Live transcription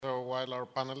while our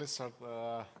panelists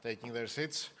are taking their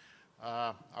seats,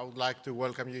 I would like to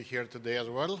welcome you here today as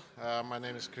well. My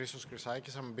name is Christos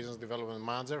Chrysakis. I'm a Business Development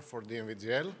Manager for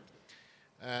DNVGL.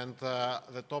 And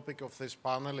the topic of this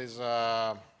panel is,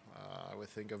 we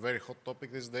think, a very hot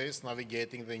topic these days,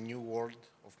 navigating the new world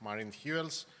of marine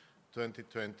fuels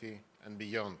 2020 and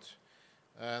beyond.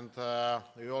 And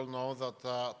we all know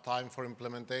that time for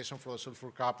implementation for the sulfur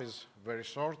cap is very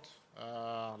short,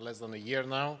 less than a year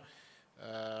now.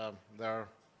 There are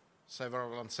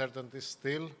several uncertainties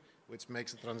still, which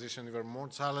makes the transition even more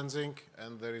challenging,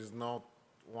 and there is not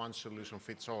one solution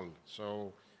fits all.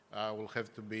 So will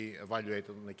have to be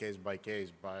evaluated on a case by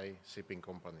shipping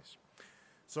companies.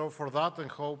 So for that,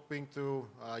 and hoping to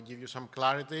give you some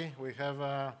clarity, we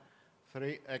have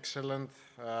three excellent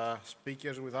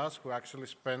speakers with us who actually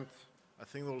I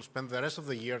think they will spend the rest of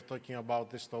the year talking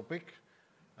about this topic,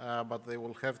 but they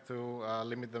will have to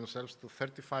limit themselves to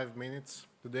 35 minutes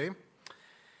today.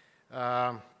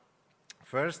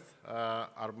 First,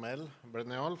 Armelle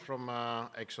Berneol from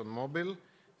ExxonMobil.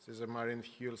 She's a marine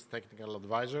fuels technical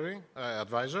advisor.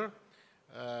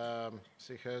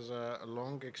 She has a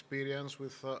long experience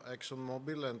with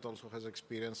ExxonMobil and also has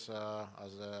experience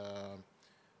as a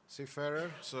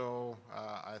seafarer. So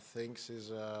I think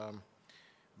she's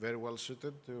very well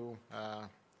suited to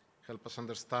help us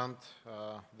understand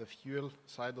the fuel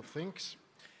side of things.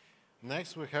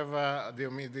 Next, we have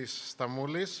Diomidis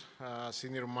Stamoulis,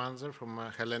 Senior Manager from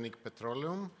Hellenic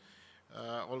Petroleum,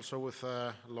 also with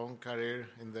a long career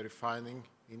in the refining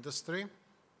industry.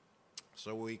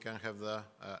 So we can have the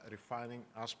refining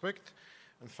aspect.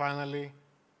 And finally,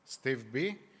 Steve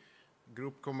B.,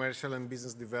 Group Commercial and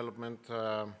Business Development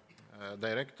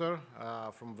Director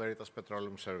from Veritas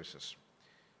Petroleum Services.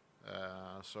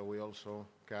 So we also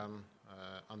can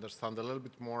understand a little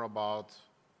bit more about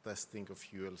testing of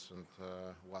fuels and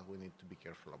what we need to be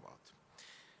careful about.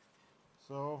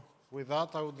 So with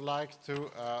that, I would like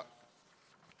to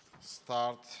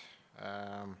start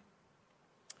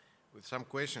with some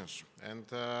questions. And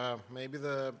maybe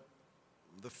the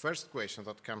first question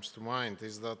that comes to mind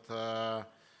is that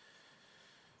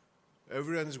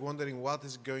everyone is wondering what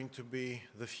is going to be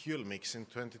the fuel mix in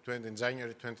 2020, in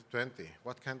January 2020.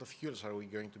 What kind of fuels are we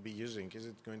going to be using? Is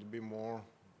it going to be more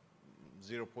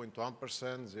 0.1%,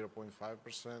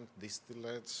 0.5%,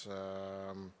 distillates,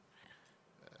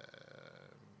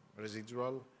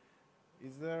 residual?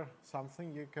 Is there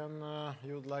something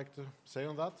you would like to say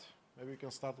on that? Maybe we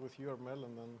can start with you, Armelle,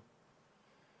 and then...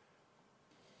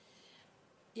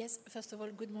 Yes, first of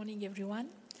all, good morning, everyone.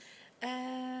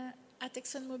 At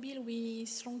ExxonMobil, we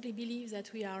strongly believe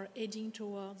that we are heading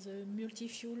towards a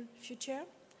multi-fuel future,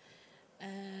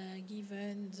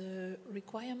 given the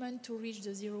requirement to reach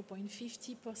the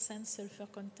 0.50% sulfur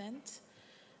content.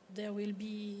 There will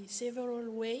be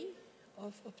several ways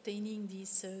of obtaining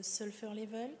this sulfur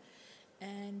level,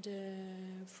 and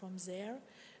from there,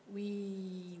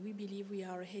 we believe we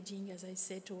are heading, as I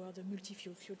said, toward a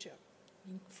multi-fuel future,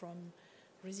 from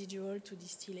residual to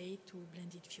distillate to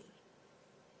blended fuel.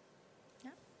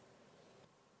 Yeah.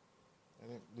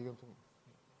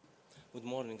 Good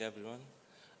morning, everyone.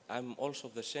 I'm also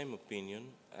of the same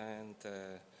opinion, and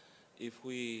if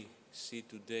we see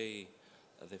today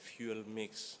the fuel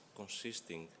mix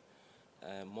consisting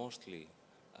mostly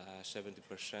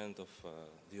 70% of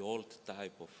the old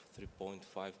type of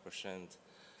 3.5%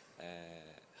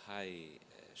 high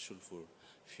sulfur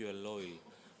fuel oil,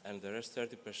 and the rest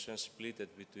 30%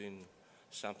 split between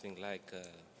something like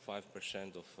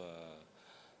 5% of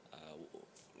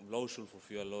low sulfur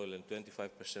fuel oil and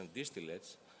 25%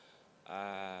 distillates,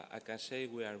 I can say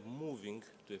we are moving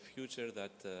to a future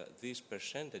that these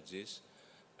percentages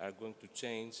are going to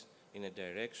change in a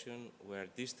direction where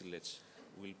distillates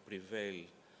will prevail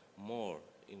more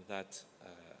in that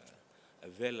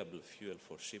available fuel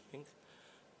for shipping,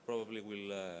 probably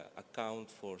will account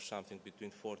for something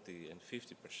between 40 and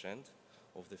 50%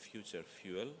 of the future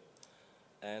fuel,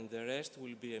 and the rest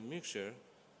will be a mixture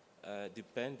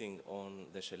depending on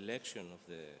the selection of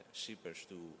the shippers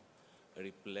to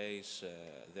replace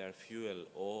their fuel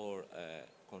or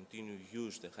continue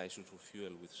use the high sulfur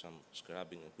fuel with some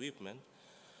scrubbing equipment,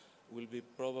 will be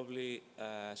probably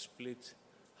split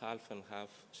half and half,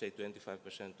 say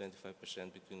 25%,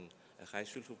 25% between a high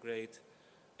sulfur grade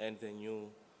and the new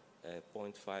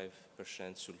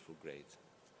 0.5% sulfur grade.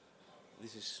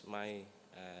 This is my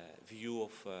view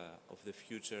of the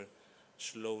future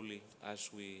slowly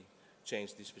as we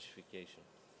change the specification.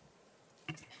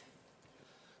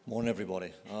 Morning,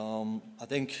 everybody. I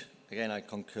think, again, I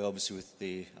concur obviously with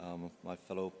my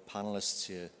fellow panelists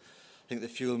here. I think the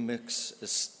fuel mix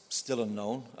is still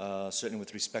unknown, certainly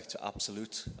with respect to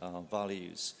absolute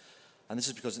values. And this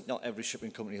is because not every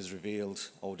shipping company has revealed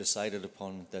or decided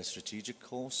upon their strategic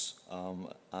course,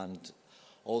 and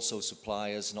also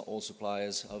suppliers, not all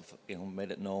suppliers have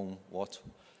made it known what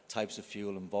types of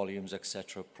fuel and volumes,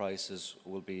 etc., prices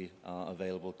will be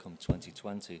available come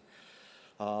 2020.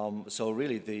 So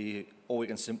really, all we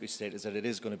can simply state is that it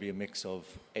is going to be a mix of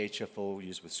HFO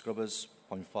used with scrubbers,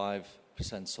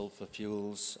 0.5% sulfur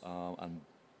fuels and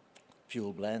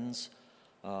fuel blends,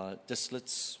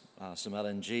 distillates, some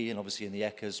LNG, and obviously in the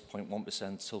ECAs,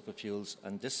 0.1% sulfur fuels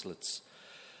and distillates.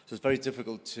 So it's very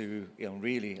difficult to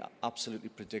really absolutely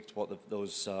predict what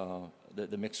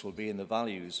the mix will be in the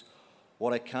values.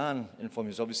 What I can inform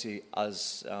you is obviously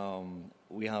as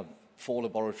we have 4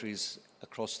 laboratories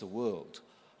across the world,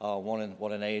 one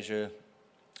in Asia,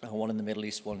 one in the Middle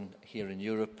East, one here in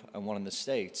Europe, and one in the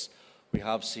States, we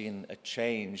have seen a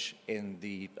change in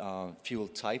the fuel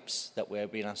types that we're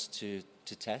being asked to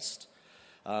test.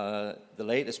 The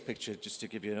latest picture, just to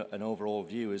give you an overall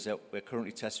view, is that we're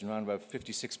currently testing around about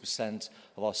 56%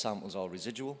 of our samples are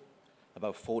residual,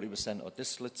 about 40% are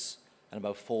distillates, and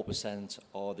about 4%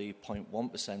 are the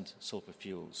 0.1% sulfur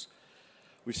fuels.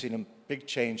 We've seen a big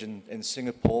change in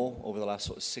Singapore over the last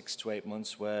sort of 6 to 8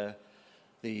 months, where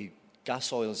the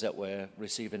gas oils that we're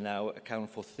receiving now account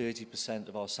for 30%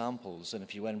 of our samples. And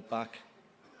if you went back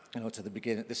to the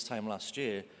beginning, this time last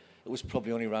year, it was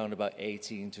probably only around about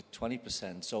 18 to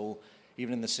 20%. So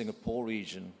even in the Singapore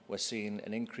region, we're seeing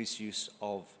an increased use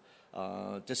of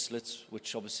distillates,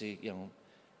 which obviously,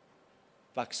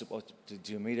 backs up what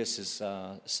Diomedes is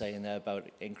saying there about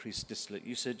increased distillate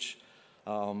usage.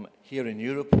 Here in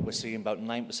Europe, we're seeing about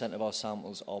 9% of our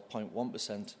samples are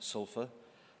 0.1% sulfur,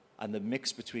 and the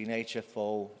mix between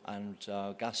HFO and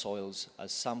gas oils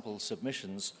as sample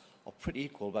submissions are pretty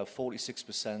equal, about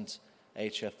 46%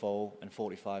 HFO and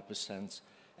 45%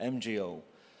 MGO.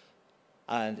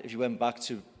 And if you went back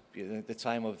to the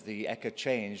time of the ECA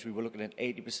change, we were looking at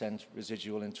 80%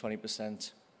 residual and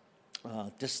 20%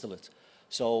 distillate.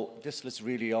 So distillates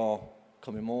really are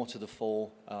coming more to the fore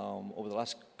over the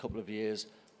last couple of years,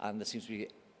 and there seems to be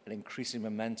an increasing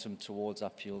momentum towards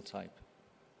that fuel type.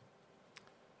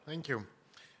 Thank you.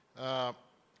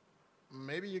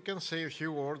 Maybe you can say a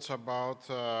few words about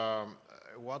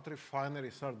what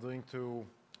refineries are doing to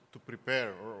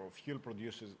prepare, or fuel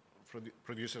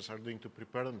producers are doing to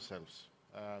prepare themselves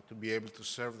to be able to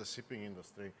serve the shipping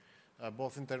industry,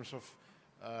 both in terms of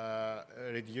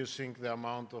reducing the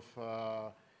amount of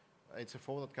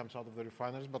HFO that comes out of the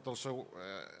refineries, but also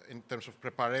in terms of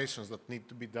preparations that need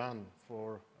to be done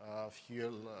for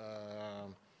fuel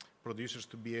producers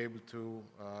to be able to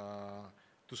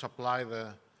supply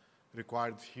the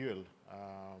required fuel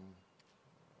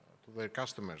to their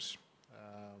customers.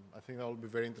 I think that will be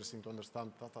very interesting to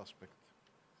understand that aspect.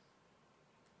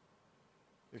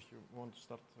 If you want to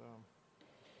start.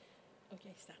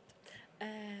 Okay, start.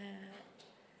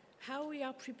 How we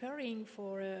are preparing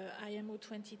for IMO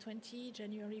 2020,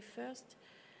 January 1st,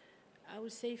 I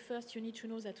would say first you need to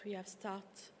know that we have started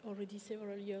already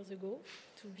several years ago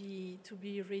to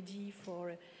be ready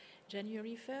for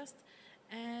January 1st.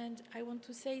 And I want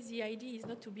to say the idea is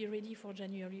not to be ready for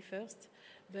January 1st,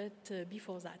 but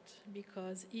before that.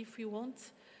 Because if we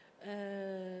want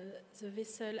the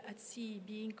vessel at sea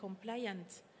being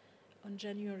compliant on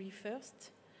January 1st,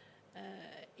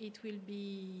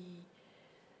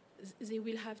 they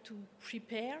will have to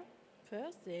prepare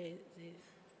first.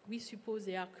 We suppose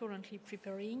they are currently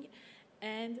preparing,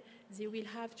 and they will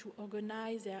have to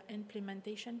organize their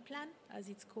implementation plan, as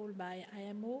it's called by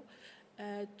IMO,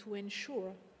 to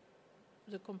ensure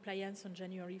the compliance on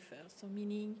January 1st. So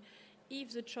meaning,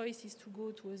 if the choice is to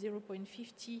go to a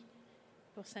 0.50%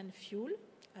 fuel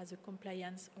as a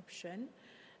compliance option,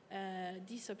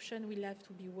 this option will have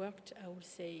to be worked, I would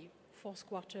say, fourth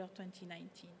quarter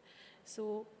 2019.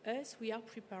 So us, we are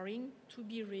preparing to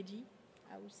be ready,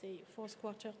 I would say, fourth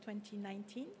quarter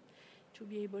 2019, to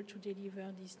be able to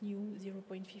deliver this new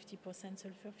 0.50%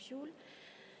 sulfur fuel.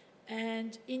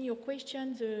 And in your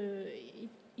question,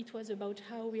 it was about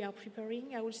how we are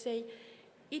preparing. I would say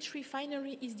each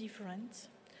refinery is different.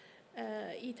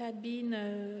 It had been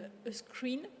a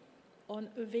screen on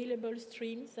available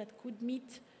streams that could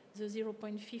meet the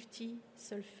 0.50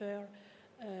 sulfur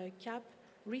cap,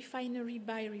 refinery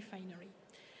by refinery.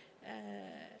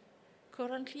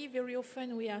 Currently, very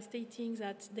often we are stating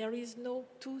that there is no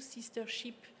two sister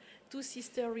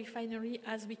refinery,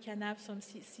 as we can have some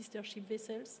sister ship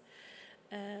vessels.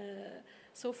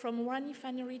 So from one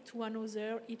refinery to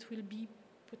another, it will be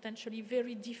potentially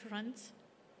very different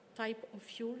type of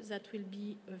fuel that will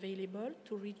be available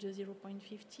to reach the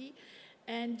 0.50.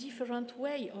 and different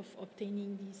way of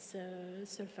obtaining this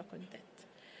sulfur content.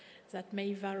 That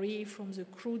may vary from the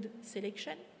crude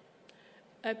selection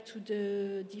up to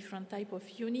the different type of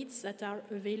units that are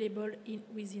available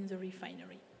within the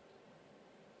refinery.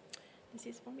 This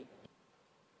is for me.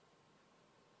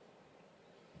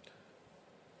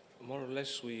 More or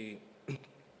less, we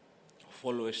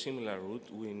follow a similar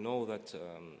route. We know that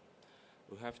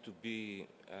we have to be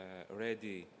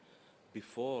ready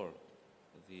before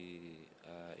the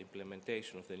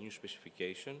implementation of the new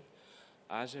specification.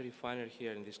 As a refiner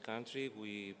here in this country,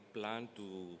 we plan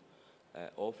to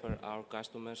offer our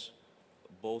customers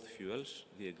both fuels,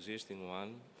 the existing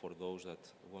one for those that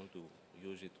want to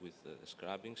use it with the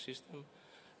scrubbing system,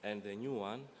 and the new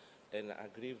one, and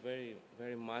agree very,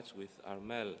 very much with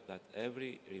Armel that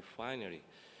every refinery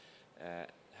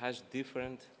has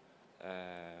different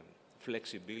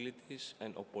flexibilities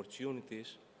and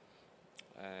opportunities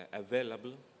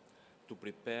available to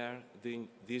prepare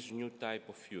this new type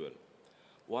of fuel.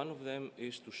 One of them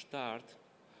is to start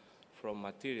from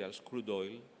materials, crude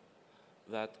oil,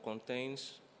 that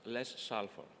contains less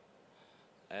sulfur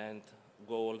and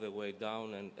go all the way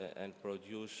down and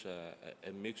produce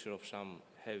a mixture of some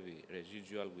heavy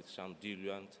residual with some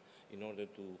diluent in order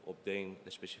to obtain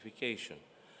the specification.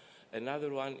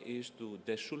 Another one is to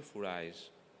desulfurize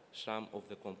some of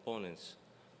the components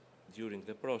during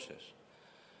the process.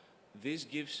 This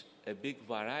gives a big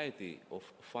variety of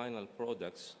final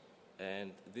products,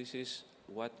 and this is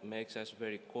what makes us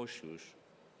very cautious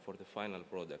for the final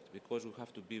product, because we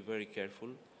have to be very careful.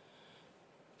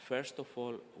 First of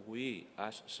all, we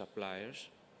as suppliers,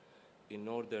 in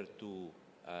order to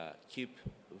keep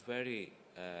very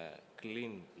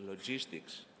clean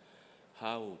logistics,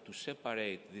 how to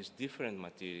separate these different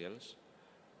materials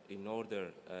in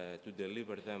order to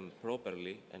deliver them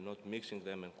properly and not mixing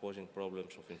them and causing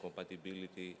problems of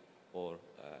incompatibility or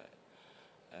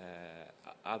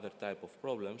other type of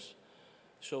problems.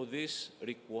 So this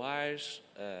requires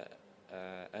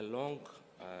a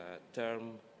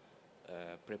long-term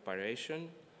preparation,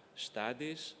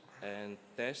 studies and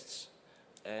tests,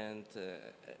 and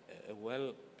a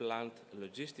well-planned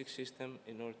logistics system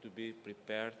in order to be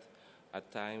prepared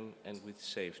at time and with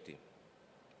safety.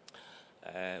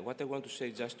 What I want to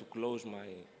say, just to close my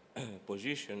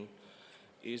position,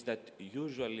 is that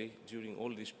usually during all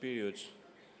these periods,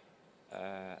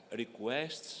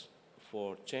 requests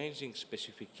for changing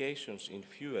specifications in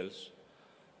fuels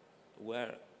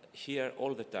were here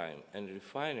all the time, and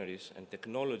refineries and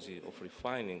technology of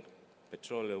refining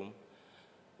petroleum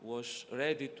was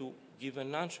ready to give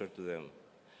an answer to them.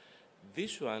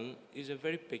 This one is a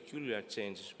very peculiar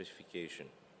change in specification.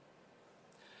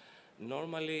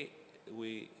 Normally,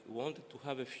 we wanted to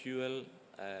have a fuel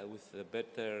with a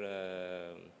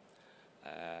better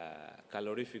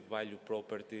calorific value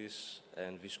properties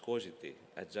and viscosity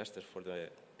adjusted for the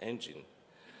engine.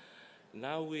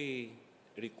 Now we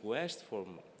request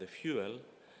from the fuel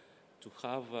to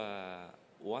have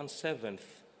 1/7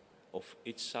 of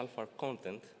its sulfur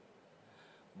content,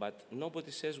 but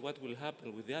nobody says what will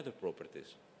happen with the other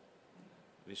properties,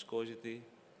 viscosity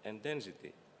and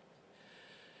density.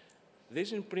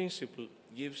 This, in principle,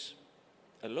 gives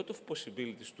a lot of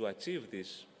possibilities to achieve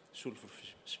this sulfur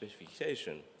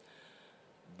specification,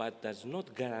 but does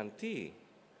not guarantee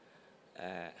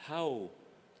how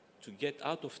to get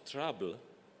out of trouble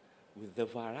with the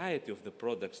variety of the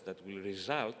products that will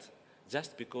result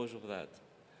just because of that.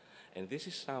 And this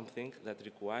is something that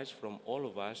requires from all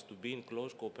of us to be in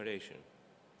close cooperation.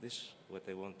 This is what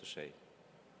I want to say.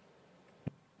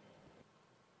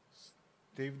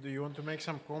 Steve, do you want to make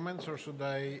some comments, or should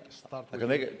I start with I can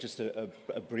make just a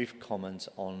brief comment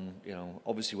on,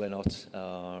 obviously we're not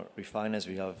refiners,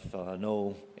 we have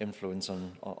no influence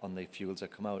on the fuels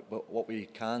that come out, but what we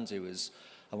can do is,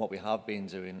 and what we have been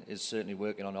doing, is certainly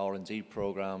working on R&D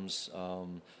programs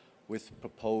with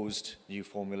proposed new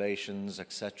formulations,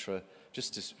 etc.,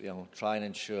 just to try and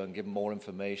ensure and give more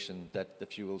information that the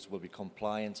fuels will be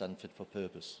compliant and fit for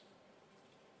purpose.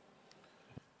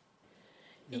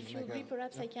 If you agree,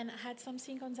 perhaps I can add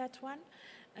something on that one.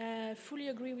 Fully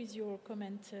agree with your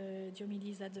comment,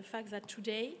 Diomidis, that the fact that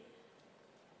today,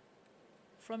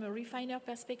 from a refiner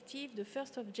perspective, the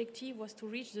first objective was to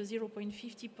reach the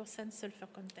 0.50% sulfur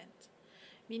content.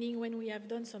 Meaning when we have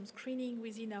done some screening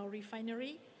within our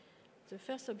refinery, the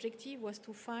first objective was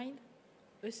to find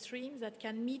a stream that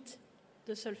can meet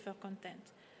the sulfur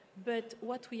content. But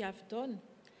what we have done,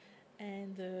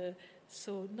 and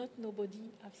so not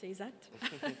nobody have said that.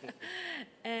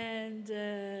 And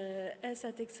as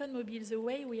at ExxonMobil, the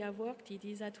way we have worked it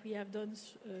is that we have done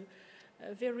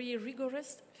a very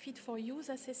rigorous fit-for-use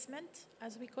assessment,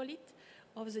 as we call it,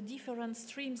 of the different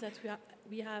streams that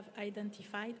we have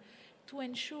identified to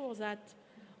ensure that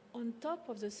on top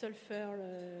of the sulfur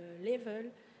level,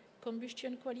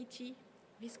 combustion quality,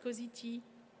 viscosity,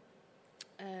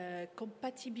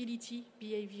 compatibility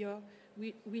behavior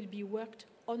will be worked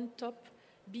on top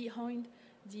behind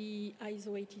the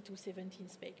ISO 8217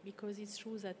 spec, because it's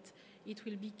true that it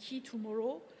will be key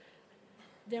tomorrow.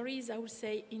 There is, I would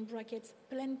say, in brackets,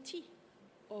 plenty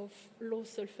of low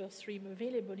sulfur stream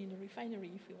available in the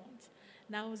refinery if we want.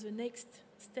 Now the next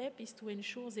step is to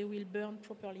ensure they will burn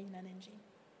properly in an engine.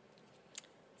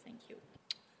 Thank you.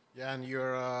 Yeah, and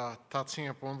you're touching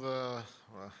upon the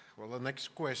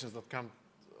next questions that come,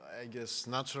 I guess,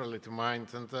 naturally to mind.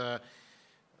 And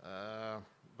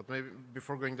but maybe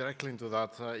before going directly into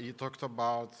that, you talked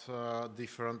about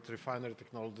different refinery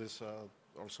technologies,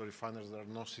 also refineries that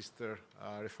are no sister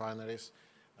refineries,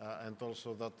 and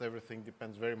also that everything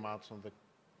depends very much on the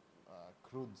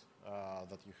crude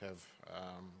that you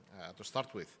have to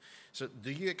start with. So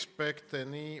do you expect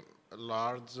any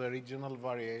large regional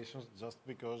variations just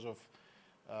because of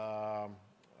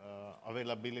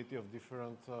availability of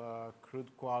different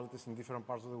crude qualities in different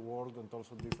parts of the world, and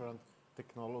also different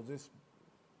technologies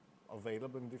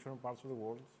available in different parts of the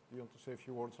world? Do you want to say a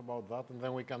few words about that? And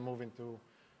then we can move into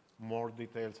more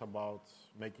details about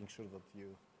making sure that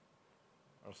you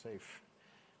are safe.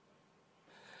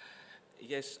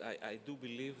 Yes, I do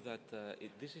believe that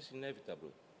this is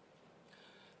inevitable,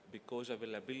 because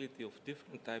availability of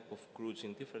different type of crudes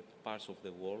in different parts of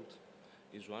the world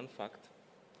is one fact.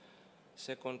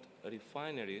 Second,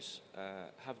 refineries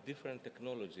have different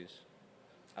technologies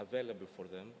available for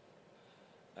them.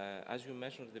 As you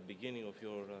mentioned at the beginning of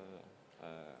your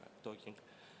talking,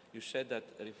 you said that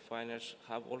refiners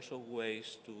have also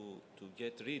ways to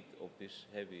get rid of this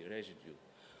heavy residue.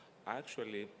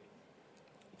 Actually,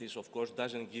 this of course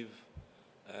doesn't give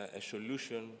a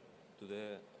solution to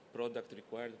the product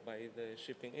required by the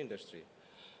shipping industry,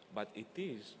 but it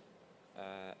is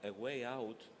a way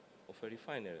out of a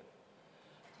refinery,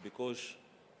 because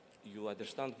you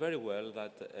understand very well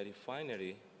that a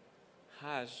refinery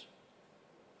has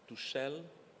to sell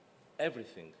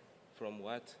everything from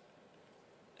what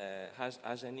has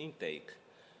as an intake.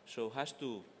 So has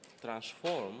to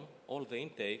transform all the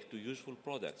intake to useful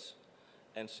products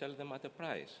and sell them at a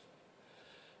price.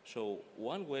 So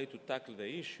one way to tackle the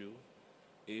issue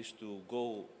is to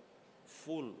go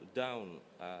full down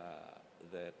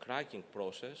the cracking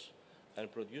process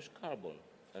and produce carbon.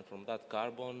 And from that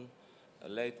carbon,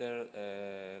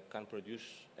 later can produce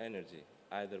energy,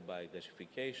 either by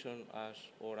gasification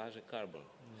or as a carbon.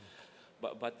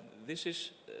 But this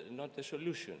is not a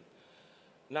solution.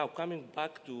 Now, coming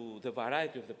back to the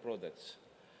variety of the products,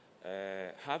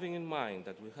 having in mind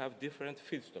that we have different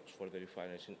feedstocks for the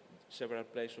refineries in several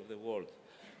places of the world,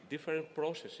 different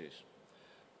processes,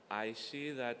 I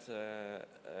see that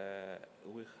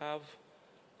we have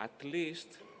at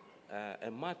least a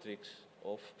matrix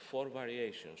of 4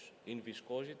 variations in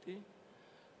viscosity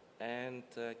and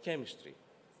chemistry.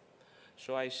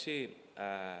 So I see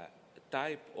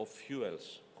type of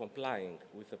fuels complying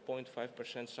with a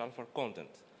 0.5% sulfur content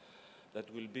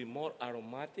that will be more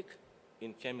aromatic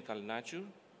in chemical nature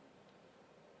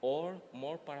or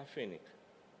more paraffinic.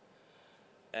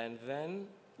 And then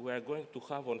we are going to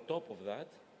have on top of that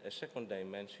a second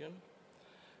dimension,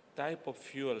 type of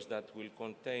fuels that will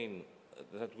contain,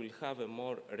 that will have a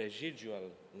more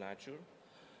residual nature,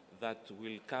 that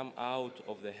will come out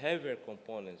of the heavier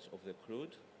components of the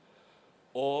crude,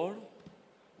 or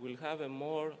will have a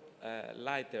more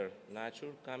lighter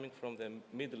nature coming from the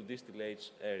middle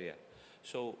distillates area.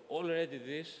 So already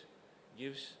this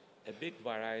gives a big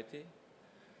variety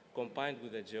combined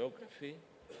with the geography,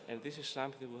 and this is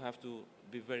something we have to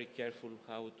be very careful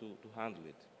how to handle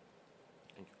it.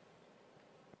 Thank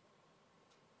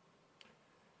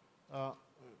you.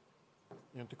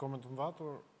 You want to comment on that,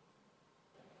 or?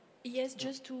 Yes,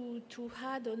 just to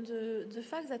add on the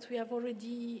fact that we have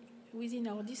already, within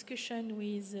our discussion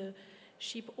with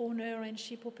ship owner and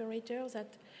ship operators,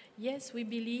 that yes, we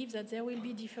believe that there will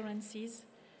be differences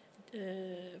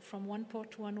from one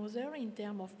port to another in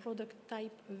terms of product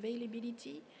type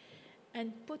availability,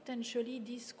 and potentially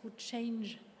this could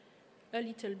change a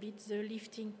little bit the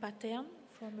lifting pattern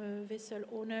from a vessel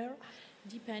owner,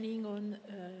 depending on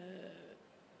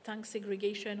tank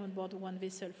segregation on board one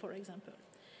vessel, for example.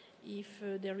 If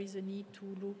there is a need to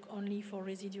look only for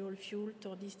residual fuel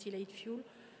or distillate fuel,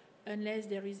 unless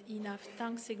there is enough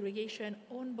tank segregation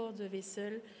on board the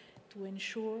vessel to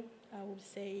ensure, I would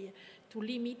say, to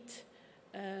limit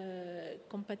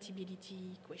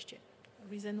compatibility question.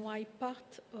 reason why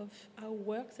part of our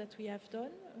work that we have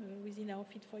done within our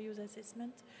Fit for Use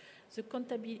assessment, the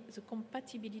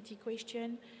compatibility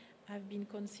question have been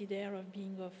considered of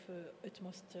being of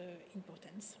utmost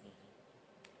importance.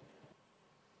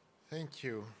 Thank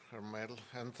you, Armelle.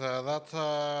 And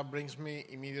that brings me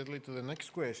immediately to the next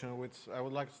question, which I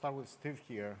would like to start with Steve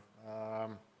here.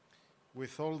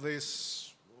 With all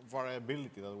this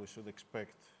variability that we should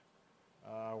expect,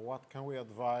 what can we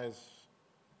advise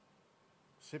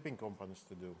shipping companies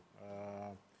to do?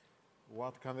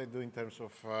 What can they do in terms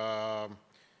of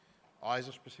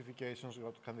ISO specifications?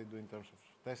 What can they do in terms of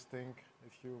testing?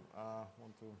 If you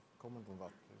want to comment on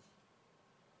that, please.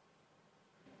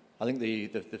 I think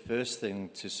the first thing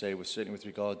to say, was certainly with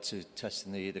regard to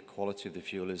testing the quality of the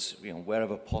fuel, is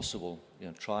wherever possible,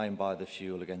 try and buy the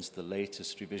fuel against the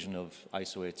latest revision of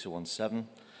ISO 8217,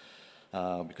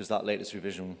 because that latest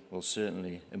revision will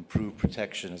certainly improve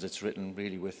protection, as it's written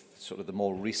really with sort of the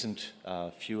more recent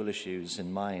fuel issues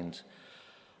in mind.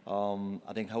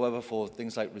 I think, however, for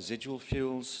things like residual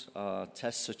fuels,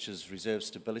 tests such as reserve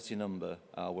stability number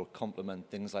will complement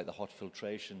things like the hot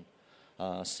filtration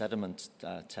sediment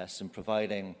tests, and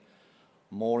providing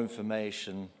more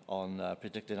information on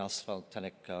predicting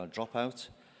asphaltenic dropout.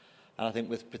 And I think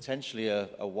with potentially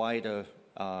a wider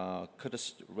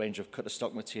range of cutter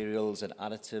stock materials and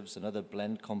additives and other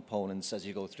blend components as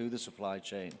you go through the supply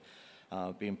chain,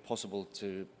 being possible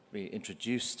to be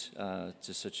introduced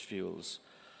to such fuels,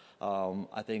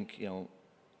 I think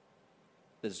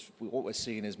what we're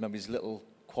seeing is maybe little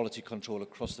quality control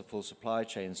across the full supply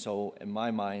chain. So in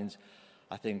my mind,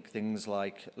 I think things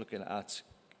like looking at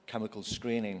chemical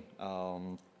screening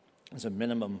as a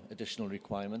minimum additional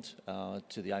requirement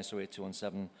to the ISO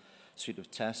 8217 suite of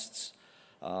tests.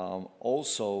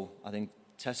 Also, I think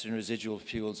testing residual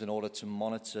fuels in order to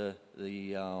monitor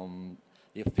the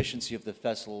efficiency of the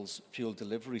vessel's fuel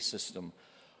delivery system.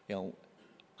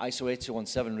 ISO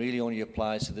 8217 really only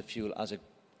applies to the fuel as it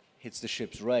hits the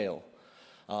ship's rail.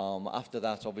 After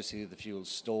that, obviously, the fuel's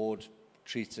stored,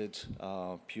 treated,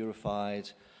 purified,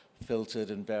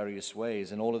 filtered in various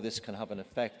ways, and all of this can have an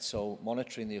effect. So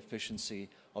monitoring the efficiency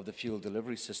of the fuel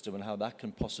delivery system and how that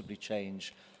can possibly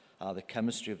change the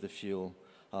chemistry of the fuel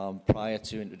prior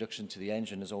to introduction to the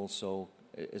engine is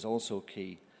also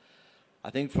key. I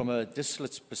think from a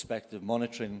distillate's perspective,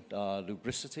 monitoring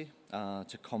lubricity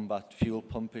to combat fuel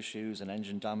pump issues and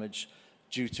engine damage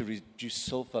due to reduced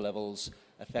sulfur levels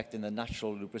affecting the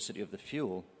natural lubricity of the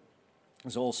fuel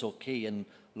is also key in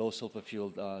low sulfur fuel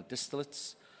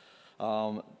distillates.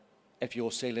 If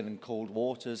you're sailing in cold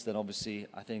waters, then obviously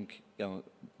I think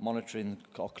monitoring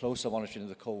or closer monitoring of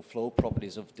the cold flow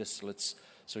properties of distillates,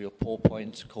 so your pour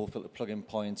point, cold filter plug-in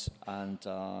point, and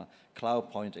cloud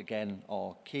point again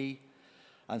are key.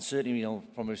 And certainly,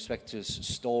 from respect to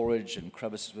storage and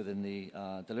crevices within the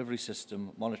delivery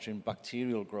system, monitoring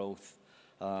bacterial growth,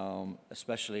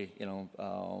 especially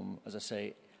as I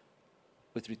say,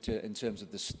 in terms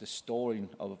of the storing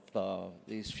of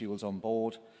these fuels on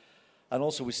board. And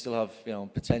also we still have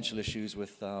potential issues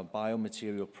with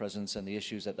biomaterial presence and the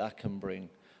issues that can bring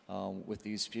with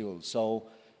these fuels. So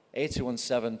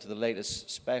 8217 to the latest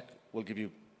spec will give you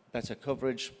better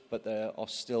coverage, but there are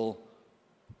still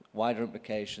wider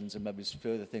implications and maybe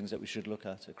further things that we should look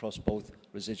at across both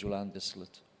residual and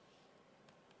distillate.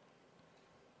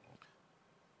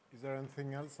 Is there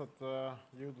anything else that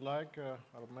you'd like,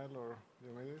 Armelle or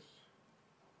Diomidis?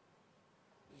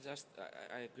 Just,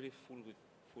 I agree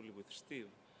fully with Steve.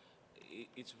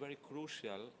 It's very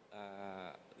crucial,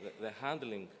 the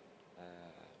handling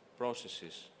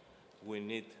processes we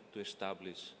need to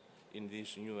establish in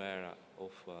this new era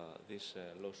of this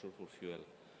low sulfur fuel.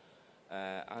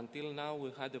 Until now,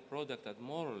 we had a product that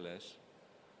more or less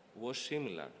was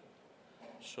similar.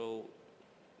 So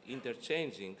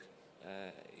interchanging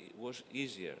was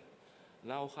easier.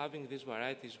 Now having this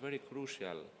variety is very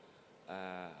crucial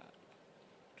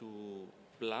to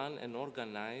plan and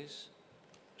organize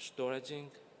storaging,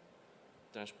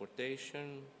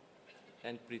 transportation,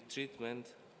 and pre-treatment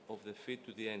of the feed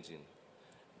to the engine.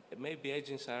 Maybe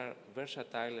engines are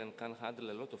versatile and can handle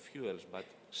a lot of fuels, but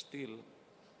still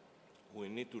we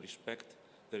need to respect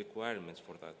the requirements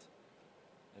for that.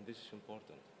 And this is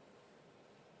important.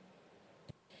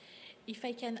 If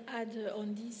I can add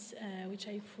on this, which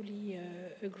I fully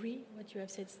agree, what you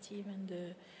have said, Steve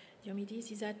and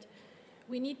Diomidis, is that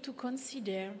we need to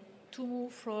consider to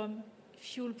move from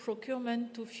fuel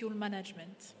procurement to fuel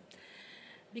management.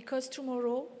 Because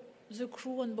tomorrow, the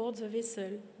crew on board the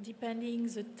vessel, depending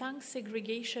the tank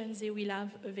segregation they will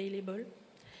have available,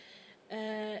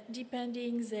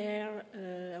 depending their,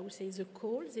 I would say, the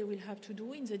call they will have to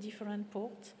do in the different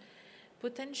ports,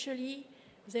 potentially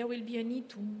there will be a need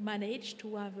to manage,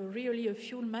 to have really a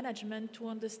fuel management to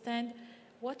understand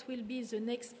what will be the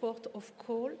next port of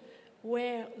call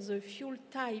where the fuel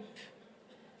type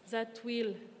that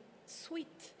will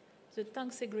suit the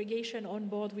tank segregation on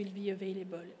board will be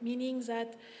available. Meaning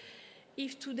that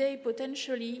if today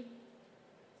potentially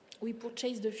we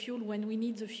purchase the fuel when we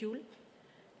need the fuel,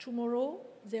 tomorrow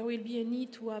there will be a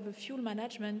need to have a fuel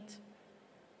management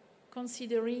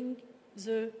considering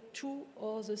the 2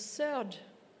 or the 3rd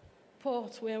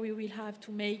port where we will have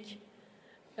to make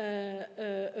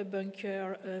a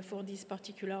bunker for this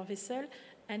particular vessel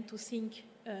and to think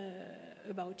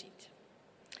about it.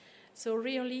 So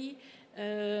really,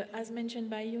 as mentioned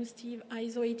by you, Steve,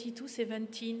 ISO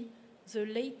 8217, the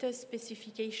latest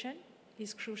specification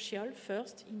is crucial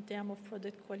first in terms of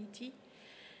product quality,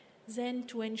 then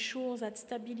to ensure that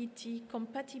stability,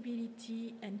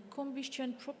 compatibility, and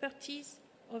combustion properties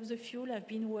of the fuel have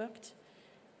been worked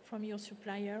from your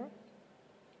supplier,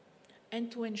 and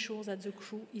to ensure that the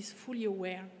crew is fully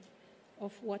aware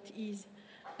of what is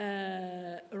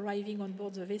arriving on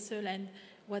board the vessel and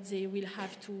what they will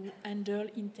have to handle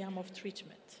in terms of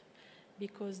treatment.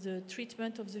 Because the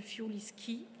treatment of the fuel is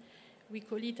key. We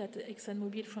call it at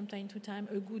ExxonMobil from time to time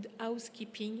a good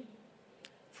housekeeping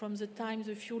from the time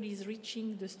the fuel is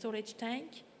reaching the storage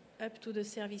tank up to the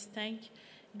service tank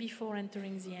before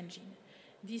entering the engine.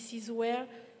 This is where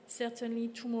certainly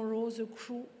tomorrow the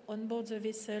crew on board the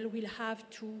vessel will have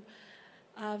to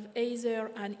have either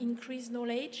an increased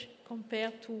knowledge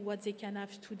compared to what they can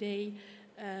have today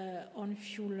on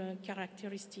fuel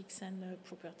characteristics and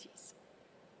properties.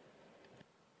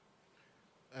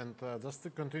 And just to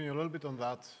continue a little bit on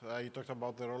that, you talked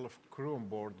about the role of crew on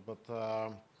board,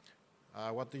 but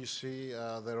what do you see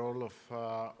the role of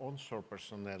onshore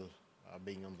personnel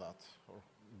being on that, or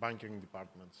bunkering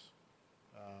departments?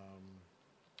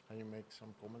 Can you make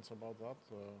some comments about that?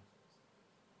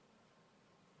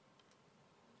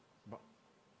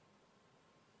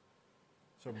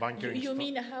 So bunkering. You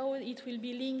mean how it will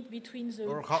be linked between the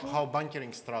or how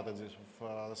bunkering strategies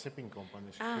of the shipping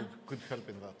companies could help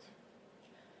in that?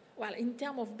 Well, in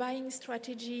terms of buying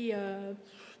strategy,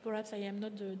 perhaps I am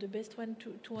not the best one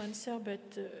to answer,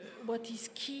 but what is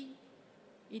key,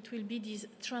 it will be this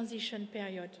transition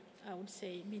period, I would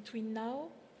say, between now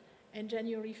and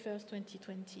January 1st,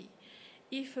 2020.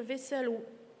 If a vessel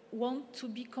wants to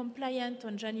be compliant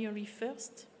on January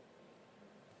 1st,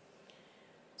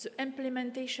 the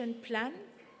implementation plan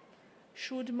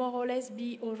should more or less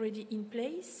be already in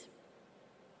place,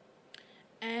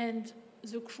 and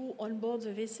the crew on board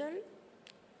the vessel,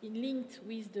 linked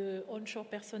with the onshore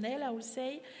personnel, I would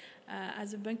say,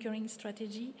 as a bunkering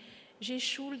strategy, they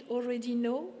should already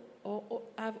know or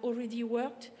have already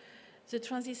worked the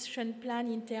transition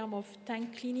plan in terms of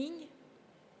tank cleaning.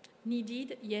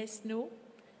 Needed, yes, no.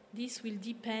 This will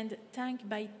depend tank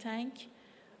by tank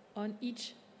on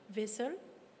each vessel.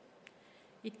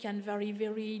 It can vary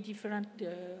very different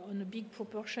on a big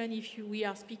proportion if we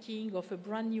are speaking of a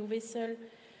brand new vessel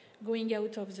going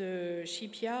out of the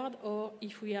shipyard, or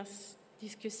if we are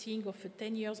discussing of a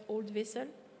 10-year-old vessel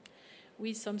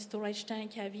with some storage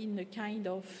tank having a kind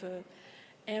of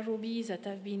aerobies that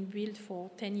have been built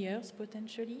for 10 years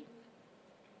potentially.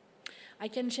 I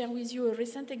can share with you a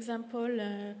recent example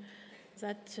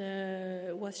that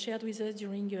was shared with us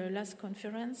during last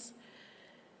conference,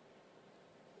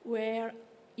 where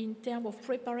in terms of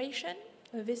preparation,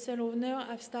 a vessel owner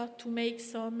have started to make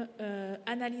some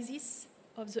analysis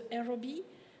of the aerobie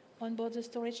on board the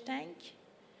storage tank.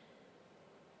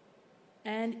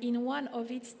 And in one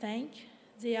of its tanks,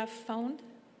 they have found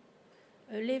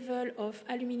a level of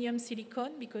aluminum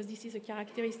silicon, because this is a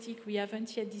characteristic we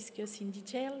haven't yet discussed in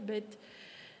detail, but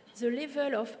the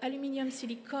level of aluminum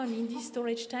silicon in this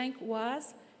storage tank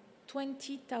was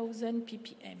 20,000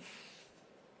 ppm.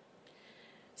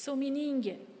 So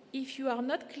meaning, if you are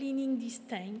not cleaning this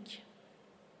tank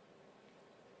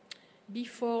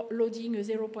before loading a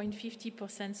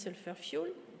 0.50% sulfur fuel,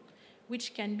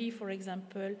 which can be, for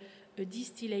example, a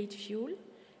distillate fuel,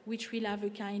 which will have a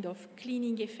kind of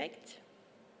cleaning effect,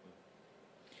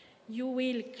 you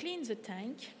will clean the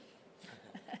tank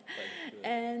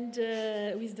and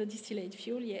with the distillate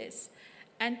fuel, yes,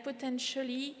 and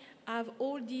potentially have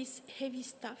all this heavy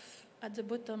stuff at the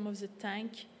bottom of the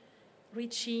tank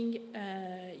reaching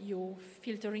your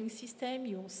filtering system,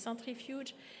 your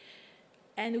centrifuge,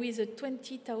 and with a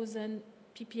 20,000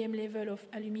 ppm level of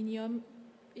aluminium,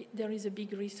 there is a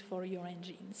big risk for your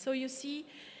engine. So you see,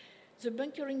 the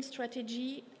bunkering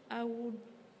strategy, I would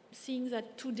think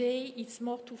that today it's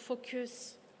more to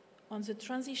focus on the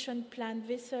transition plan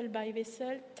vessel by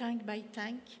vessel, tank by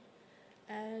tank,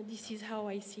 This is how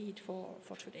I see it for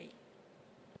today.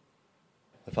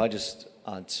 If I just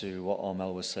add to what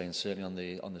Armel was saying,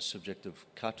 certainly on the subject of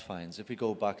CAT fines, if we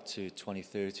go back to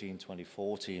 2013,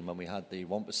 2014, when we had the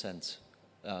 1%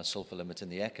 sulphur limit in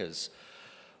the ECHAs,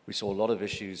 we saw a lot of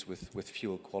issues with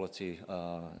fuel quality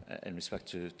in respect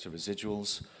to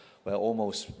residuals, where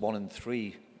almost 1 in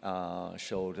 3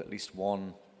 showed at least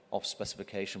one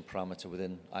off-specification parameter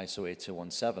within ISO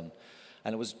 8217.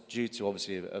 And it was due to,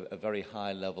 obviously, a very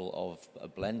high level of a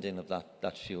blending of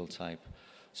that fuel type.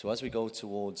 So as we go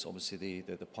towards, obviously,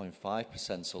 the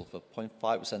 0.5% sulphur,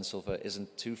 0.5% sulphur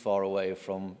isn't too far away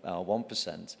from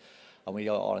 1%. And we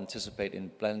are anticipating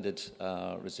blended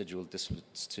residual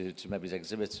distillates to maybe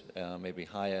exhibit maybe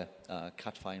higher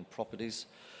CAT fine properties.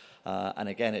 And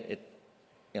again, it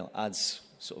adds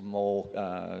sort of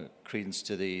more credence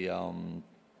to the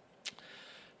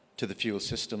fuel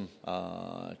system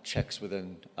checks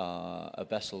within a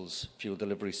vessel's fuel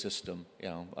delivery system,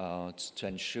 to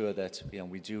ensure that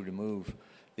we do remove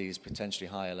these potentially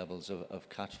higher levels of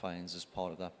CAT fines as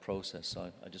part of that process.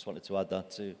 So I just wanted to add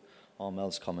that to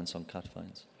Armel's comments on CAT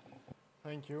fines.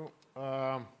 Thank you.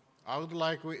 I would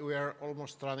like, we are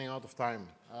almost running out of time,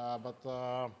 but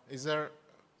is there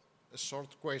a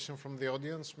short question from the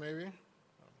audience, maybe?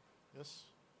 Yes?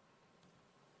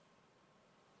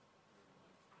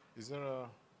 Is there a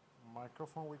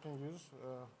microphone we can use?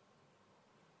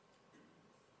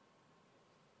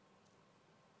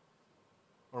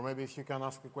 Or maybe if you can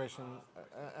ask a question,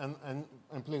 and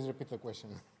please repeat the question.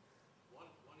 One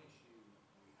issue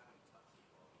we haven't touched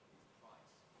upon is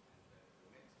price. And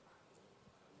the next panel,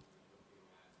 we'll be looking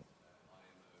at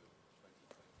IMO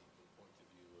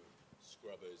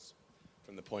 2020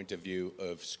 from the point of view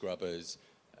of scrubbers,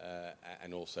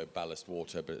 and also ballast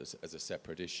water, but as a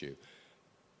separate issue.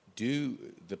 Do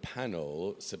the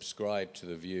panel subscribe to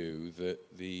the view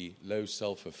that the low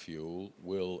sulfur fuel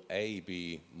will A,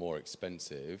 be more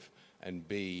expensive, and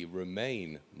B,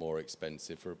 remain more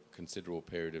expensive for a considerable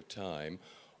period of time?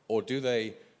 Or do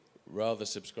they rather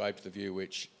subscribe to the view,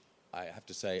 which I have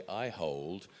to say I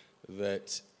hold,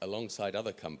 that alongside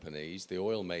other companies, the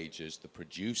oil majors, the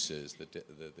producers, the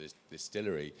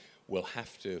distillery, will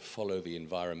have to follow the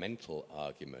environmental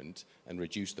argument and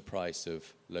reduce the price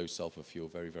of low sulfur fuel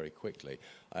very, very quickly?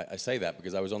 I say that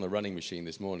because I was on the running machine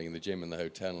this morning in the gym in the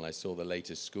hotel, and I saw the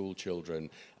latest school children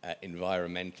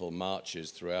environmental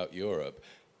marches throughout Europe.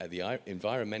 The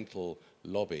environmental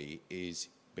lobby is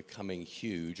becoming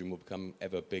huge and will become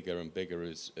ever bigger and bigger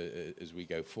as we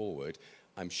go forward.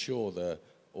 I'm sure the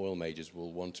oil majors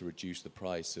will want to reduce the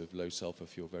price of low sulfur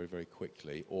fuel very, very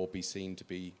quickly, or be seen to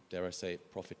be, dare I say,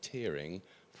 profiteering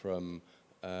from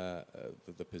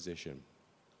the position.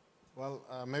 Well,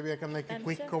 maybe I can make a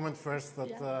quick comment first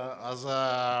that, as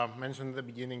mentioned in the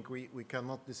beginning, we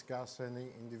cannot discuss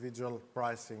any individual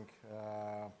pricing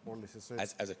policies. So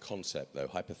as a concept, though,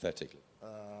 hypothetically.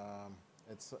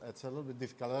 It's a little bit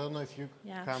difficult. I don't know if you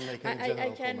can make any general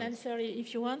I can comments. answer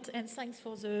if you want, and thanks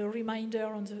for the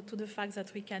reminder to the fact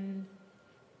that we can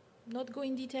not go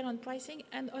in detail on pricing,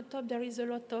 and on top there is a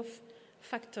lot of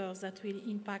factors that will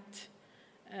impact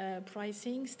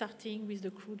pricing, starting with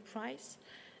the crude price.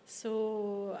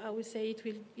 So I would say it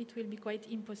will be quite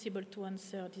impossible to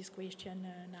answer this question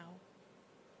now.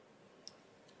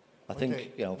 I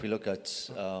think, if we look at,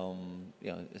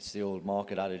 it's the old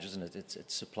market adage, isn't it?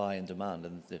 It's supply and demand,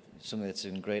 and something that's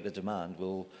in greater demand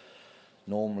will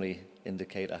normally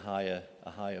indicate a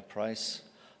higher price.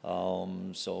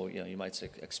 So, you might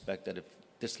expect that if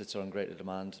distillates are in greater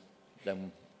demand,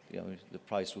 then, the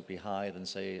price would be higher than,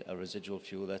 say, a residual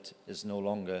fuel that is no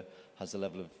longer has the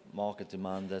level of market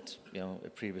demand that,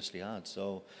 it previously had.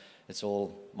 So it's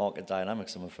all market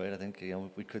dynamics, I'm afraid. I think,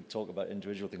 we could talk about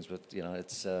individual things, but,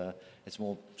 it's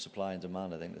more supply and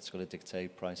demand, I think, that's going to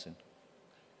dictate pricing.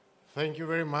 Thank you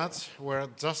very much. We're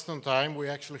just on time. We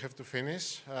actually have to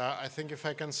finish. I think if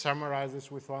I can summarize this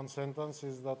with one sentence,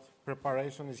 is that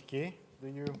preparation is key. Do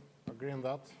you agree on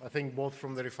that? I think both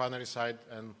from the refinery side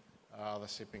and the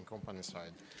shipping company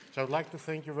side. So I'd like to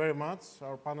thank you very much.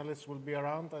 Our panelists will be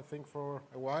around, I think, for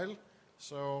a while.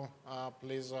 So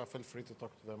please feel free to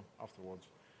talk to them afterwards.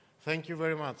 Thank you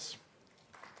very much.